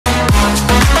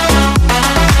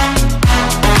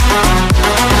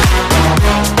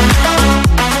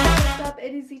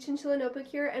Chinchilla Notebook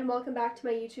here, and welcome back to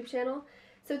my YouTube channel.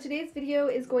 So today's video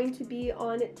is going to be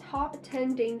on top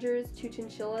 10 dangers to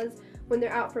chinchillas when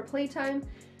they're out for playtime.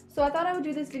 So I thought I would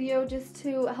do this video just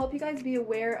to help you guys be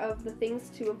aware of the things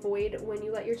to avoid when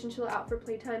you let your chinchilla out for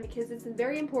playtime, because it's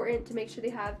very important to make sure they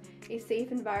have a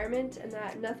safe environment and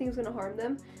that nothing's going to harm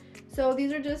them. So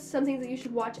these are just some things that you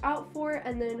should watch out for,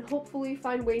 and then hopefully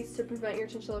find ways to prevent your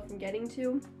chinchilla from getting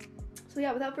to. So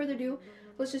yeah, without further ado,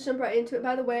 let's just jump right into it.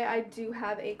 By the way, I do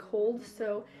have a cold,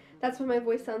 so that's why my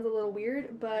voice sounds a little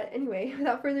weird. But anyway,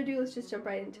 without further ado, let's just jump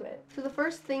right into it. So the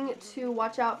first thing to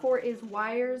watch out for is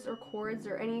wires or cords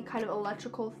or any kind of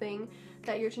electrical thing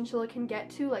that your chinchilla can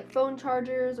get to, like phone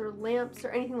chargers or lamps or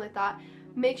anything like that.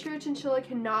 Make sure your chinchilla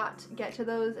cannot get to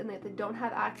those and that they don't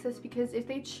have access, because if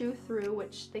they chew through,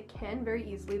 which they can very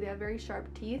easily, they have very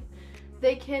sharp teeth,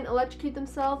 they can electrocute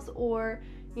themselves or,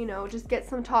 you know, just get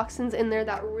some toxins in there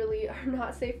that really are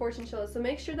not safe for chinchillas. So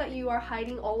make sure that you are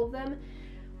hiding all of them.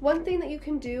 One thing that you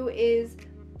can do is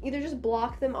either just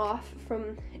block them off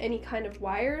from any kind of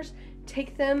wires,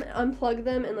 take them, unplug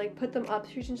them, and like put them up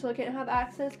so your chinchilla can't have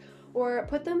access, or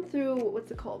put them through,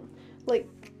 what's it called, like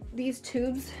these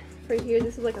tubes right here.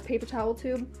 This is like a paper towel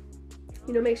tube.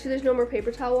 You know, make sure there's no more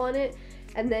paper towel on it,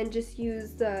 and then just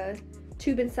use the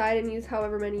tube inside and use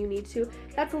however many you need to.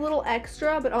 That's a little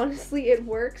extra, but honestly it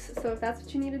works. So if that's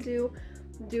what you need to do,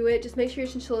 do it. Just make sure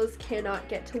your chinchillas cannot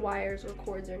get to wires or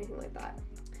cords or anything like that.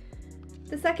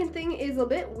 The second thing is a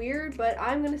bit weird, but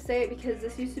I'm gonna say it because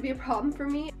this used to be a problem for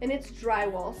me, and it's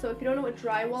drywall. So if you don't know what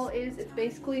drywall is, it's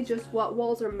basically just what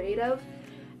walls are made of.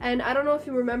 And I don't know if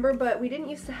you remember, but we didn't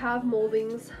used to have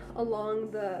moldings along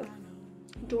the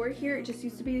door here. It just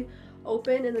used to be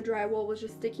open and the drywall was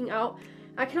just sticking out.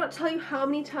 I cannot tell you how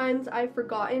many times I've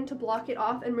forgotten to block it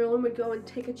off, and Merlin would go and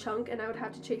take a chunk and I would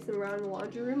have to chase him around in the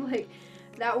laundry room. Like,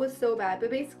 that was so bad.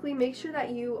 But basically, make sure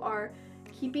that you are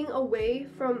keeping away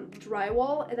from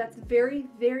drywall. That's very,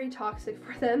 very toxic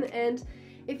for them. And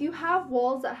if you have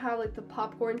walls that have like the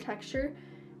popcorn texture,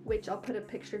 which I'll put a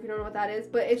picture if you don't know what that is,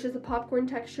 but it's just a popcorn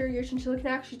texture, your chinchilla can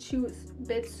actually chew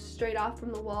bits straight off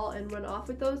from the wall and run off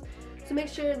with those. So make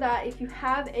sure that if you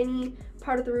have any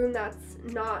part of the room that's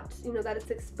not, you know, that it's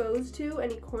exposed to,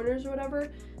 any corners or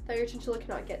whatever, that your chinchilla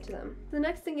cannot get to them. The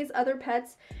next thing is other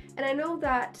pets, and I know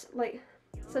that, like,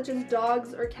 such as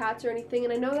dogs or cats or anything,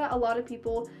 and I know that a lot of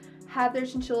people have their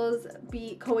chinchillas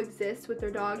coexist with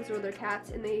their dogs or their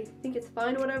cats and they think it's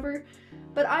fine or whatever,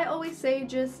 but I always say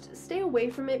just stay away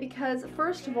from it, because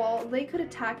first of all, they could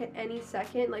attack at any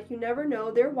second. Like, you never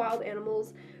know. They're wild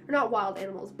animals, or not wild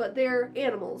animals, but they're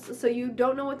animals, so you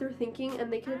don't know what they're thinking,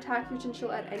 and they can attack your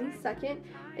chinchilla at any second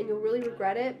and you'll really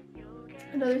regret it.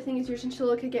 Another thing is your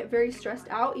chinchilla could get very stressed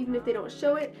out. Even if they don't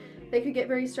show it, they could get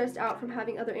very stressed out from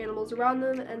having other animals around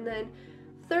them. And then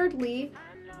thirdly,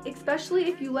 especially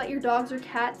if you let your dogs or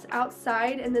cats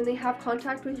outside and then they have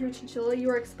contact with your chinchilla, you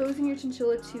are exposing your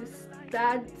chinchilla to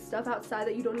bad stuff outside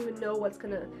that you don't even know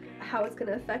how it's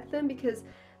gonna affect them, because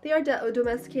they are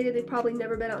domesticated. They've probably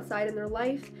never been outside in their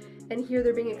life, and here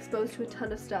they're being exposed to a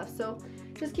ton of stuff. So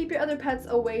just keep your other pets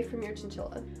away from your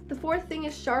chinchilla. The fourth thing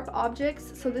is sharp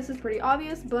objects. So this is pretty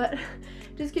obvious, but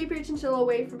just keep your chinchilla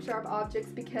away from sharp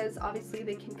objects, because obviously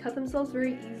they can cut themselves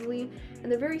very easily,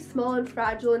 and they're very small and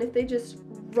fragile, and if they just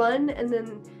run and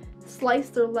then slice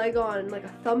their leg on like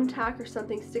a thumbtack or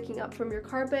something sticking up from your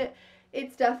carpet,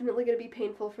 it's definitely going to be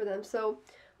painful for them. So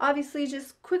obviously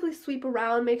just quickly sweep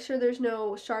around, make sure there's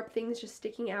no sharp things just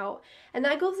sticking out. And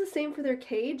that goes the same for their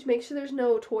cage. Make sure there's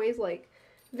no toys like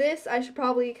this. I should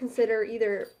probably consider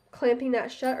either clamping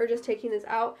that shut or just taking this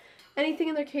out. Anything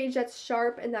in their cage that's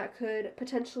sharp and that could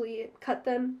potentially cut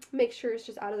them, make sure it's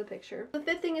just out of the picture. The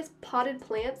fifth thing is potted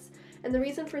plants. And the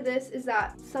reason for this is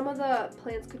that some of the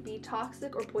plants could be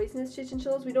toxic or poisonous to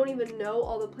chinchillas. We don't even know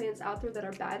all the plants out there that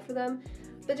are bad for them.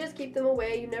 But just keep them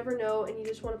away. You never know, and you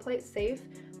just want to play it safe.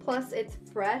 Plus, it's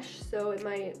fresh, so it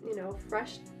might, you know,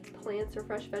 fresh plants or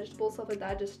fresh vegetables, stuff like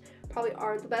that, just probably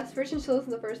aren't the best for chinchillas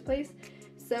in the first place.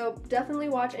 So definitely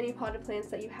watch any potted plants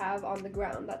that you have on the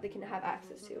ground that they can have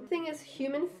access to. The thing is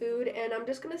human food, and I'm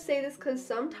just going to say this because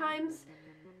sometimes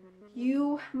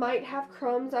you might have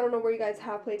crumbs. I don't know where you guys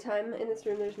have playtime. In this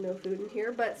room there's no food in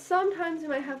here, but sometimes you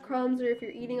might have crumbs, or if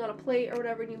you're eating on a plate or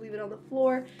whatever and you leave it on the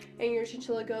floor and your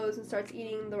chinchilla goes and starts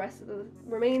eating the rest of the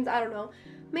remains, I don't know.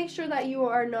 Make sure that you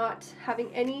are not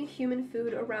having any human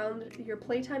food around your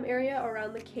playtime area,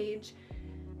 around the cage,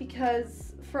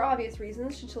 because for obvious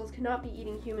reasons, chinchillas cannot be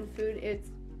eating human food. It's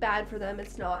bad for them.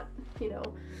 It's not, you know,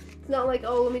 it's not like,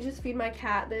 oh, let me just feed my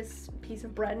cat this piece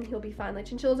of bread and he'll be fine. Like,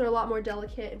 chinchillas are a lot more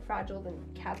delicate and fragile than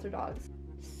cats or dogs.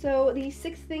 So the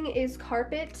sixth thing is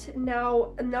carpet.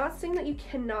 Now, I'm not saying that you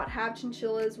cannot have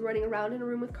chinchillas running around in a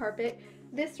room with carpet.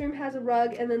 This room has a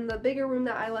rug, and then the bigger room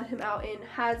that I let him out in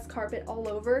has carpet all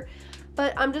over.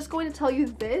 But I'm just going to tell you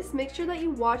this, make sure that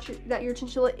you watch that your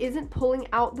chinchilla isn't pulling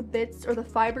out the bits or the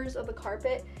fibers of the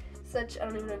carpet, such, I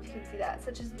don't even know if you can see that,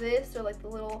 such as this, or like the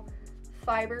little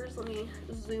fibers. Let me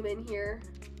zoom in here.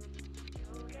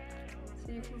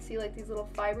 So you can see like these little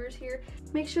fibers here.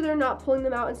 Make sure they're not pulling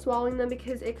them out and swallowing them,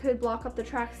 because it could block up the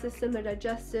tract system, their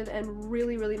digestive, and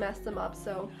really mess them up.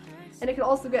 So, and it could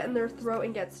also get in their throat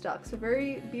and get stuck. So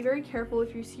be very careful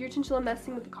if you see your chinchilla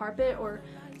messing with the carpet or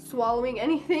swallowing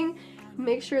anything.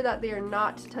 Make sure that they are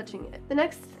not touching it. The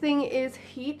next thing is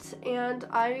heat, and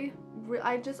I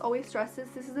just always stress this.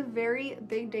 This is a very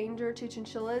big danger to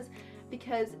chinchillas,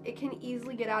 because it can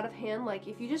easily get out of hand. Like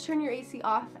if you just turn your AC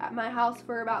off at my house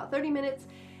for about 30 minutes,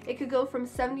 it could go from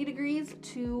 70 degrees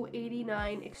to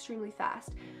 89 extremely fast.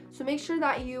 So make sure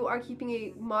that you are keeping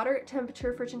a moderate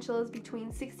temperature for chinchillas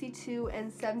between 62 and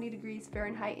 70 degrees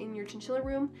Fahrenheit in your chinchilla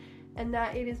room, and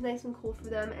that it is nice and cool for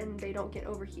them and they don't get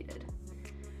overheated.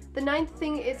 The ninth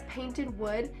thing is painted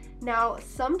wood. Now,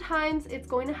 sometimes it's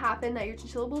going to happen that your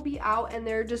chinchilla will be out and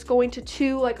they're just going to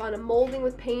chew like on a molding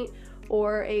with paint,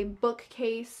 or a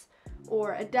bookcase,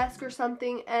 or a desk or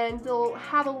something, and they'll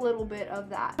have a little bit of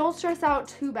that. Don't stress out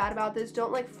too bad about this.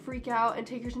 Don't like freak out and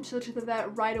take your chinchilla to the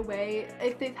vet right away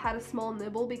if they've had a small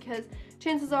nibble, because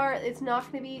chances are it's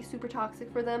not going to be super toxic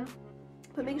for them.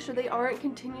 But make sure they aren't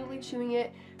continually chewing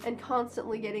it and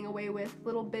constantly getting away with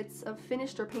little bits of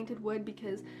finished or painted wood,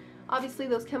 because obviously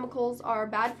those chemicals are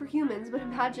bad for humans, but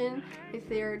imagine if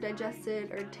they're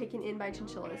digested or taken in by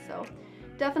chinchillas. So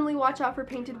definitely watch out for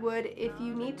painted wood. If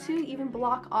you need to, even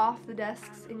block off the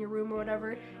desks in your room or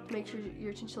whatever to make sure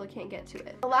your chinchilla can't get to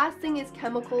it. The last thing is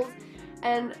chemicals,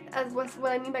 and what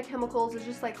I mean by chemicals is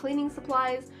just like cleaning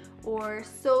supplies or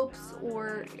soaps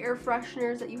or air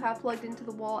fresheners that you have plugged into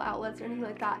the wall outlets or anything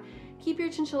like that. Keep your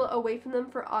chinchilla away from them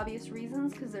for obvious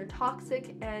reasons, because they're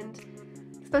toxic, and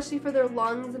especially for their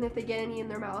lungs, and if they get any in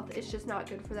their mouth, it's just not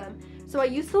good for them. So I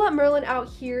used to let Merlin out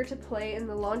here to play in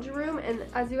the laundry room, and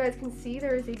as you guys can see,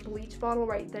 there is a bleach bottle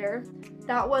right there.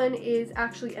 That one is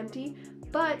actually empty,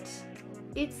 but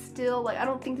it's still, like, I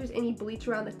don't think there's any bleach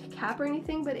around the cap or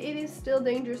anything, but it is still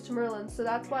dangerous to Merlin. So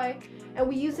that's why, and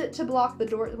we use it to block the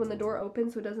door when the door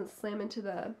opens so it doesn't slam into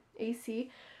the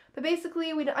AC. But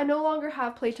basically, I no longer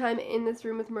have playtime in this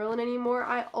room with Merlin anymore.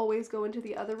 I always go into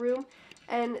the other room,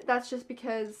 and that's just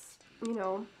because, you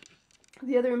know,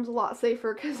 the other room's a lot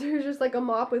safer, because there's just like a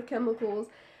mop with chemicals,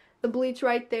 the bleach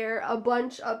right there, a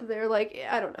bunch up there, like,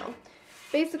 I don't know.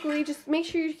 Basically, just make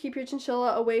sure you keep your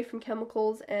chinchilla away from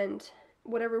chemicals, and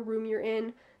whatever room you're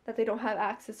in, that they don't have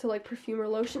access to like perfume or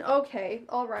lotion. Okay,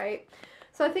 alright.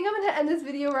 So I think I'm going to end this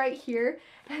video right here.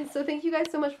 And so thank you guys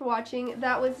so much for watching.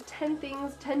 That was 10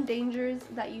 things, 10 dangers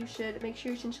that you should make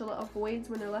sure your chinchilla avoids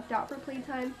when they're left out for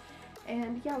playtime.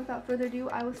 And yeah, without further ado,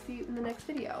 I will see you in the next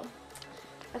video.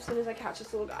 As soon as I catch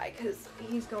this little guy, because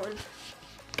he's going.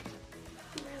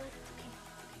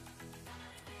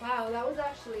 Wow, that was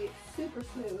actually super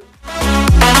smooth.